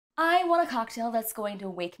I want a cocktail that's going to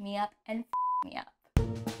wake me up and me up.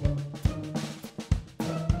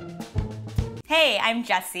 Hey, I'm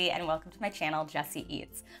Jessie, and welcome to my channel, Jessie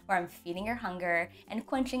Eats, where I'm feeding your hunger and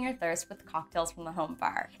quenching your thirst with cocktails from the home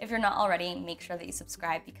bar. If you're not already, make sure that you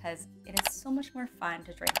subscribe because it is so much more fun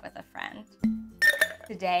to drink with a friend.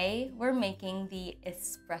 Today, we're making the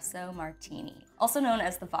Espresso Martini, also known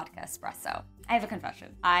as the vodka espresso. I have a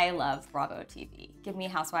confession. I love Bravo TV. Give me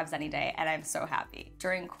Housewives any day, and I'm so happy.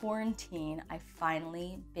 During quarantine, I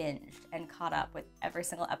finally binged and caught up with every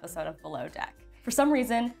single episode of Below Deck. For some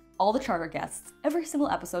reason, all the charter guests, every single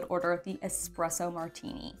episode order the Espresso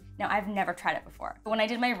Martini. Now, I've never tried it before, but when I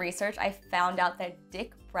did my research, I found out that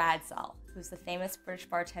Dick Bradsell, who's the famous British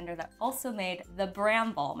bartender that also made the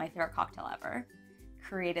Bramble, my favorite cocktail ever,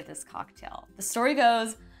 created this cocktail. The story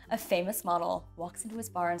goes, a famous model walks into his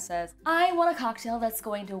bar and says, I want a cocktail that's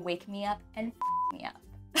going to wake me up and me up.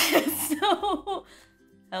 So,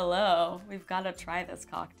 hello, we've got to try this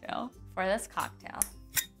cocktail. For this cocktail,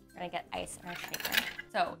 we're gonna get ice in our shaker.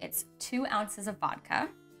 So it's 2 ounces of vodka,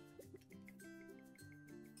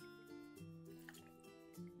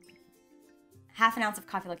 half an ounce of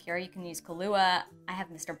coffee liqueur. You can use Kahlua. I have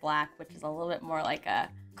Mr. Black, which is a little bit more like a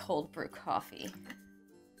cold brew coffee.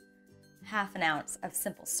 Half an ounce of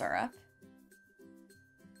simple syrup,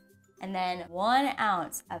 and then 1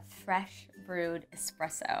 ounce of fresh brewed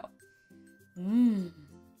espresso. Ooh,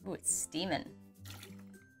 it's steaming.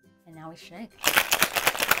 And now we shake.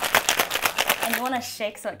 And you want to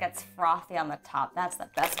shake so it gets frothy on the top. That's the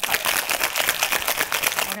best part.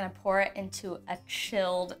 We're gonna pour it into a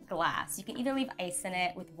chilled glass. You can either leave ice in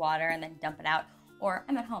it with water and then dump it out, or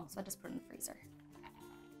I'm at home, so I just put it in the freezer.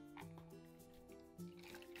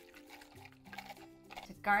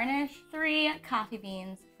 Garnish 3 coffee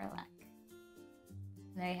beans for luck.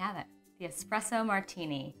 And there you have it, the Espresso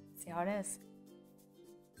Martini. See how it is?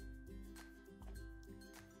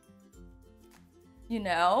 You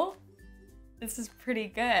know, this is pretty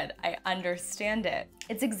good. I understand it.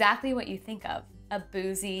 It's exactly what you think of, a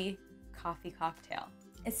boozy coffee cocktail.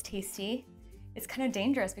 It's tasty. It's kind of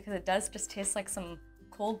dangerous because it does just taste like some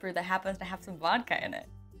cold brew that happens to have some vodka in it.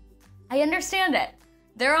 I understand it.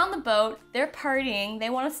 They're on the boat, they're partying, they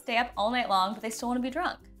want to stay up all night long, but they still want to be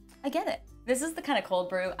drunk. I get it. This is the kind of cold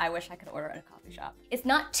brew I wish I could order at a coffee shop. It's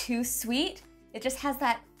not too sweet, it just has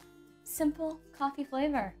that simple coffee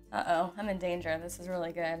flavor. Uh-oh, I'm in danger. This is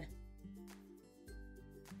really good.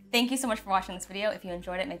 Thank you so much for watching this video. If you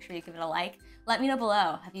enjoyed it, make sure you give it a like. Let me know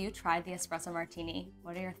below, have you tried the Espresso Martini?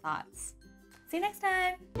 What are your thoughts? See you next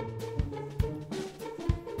time.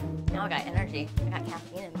 Now I got energy. I got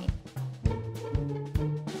caffeine in me.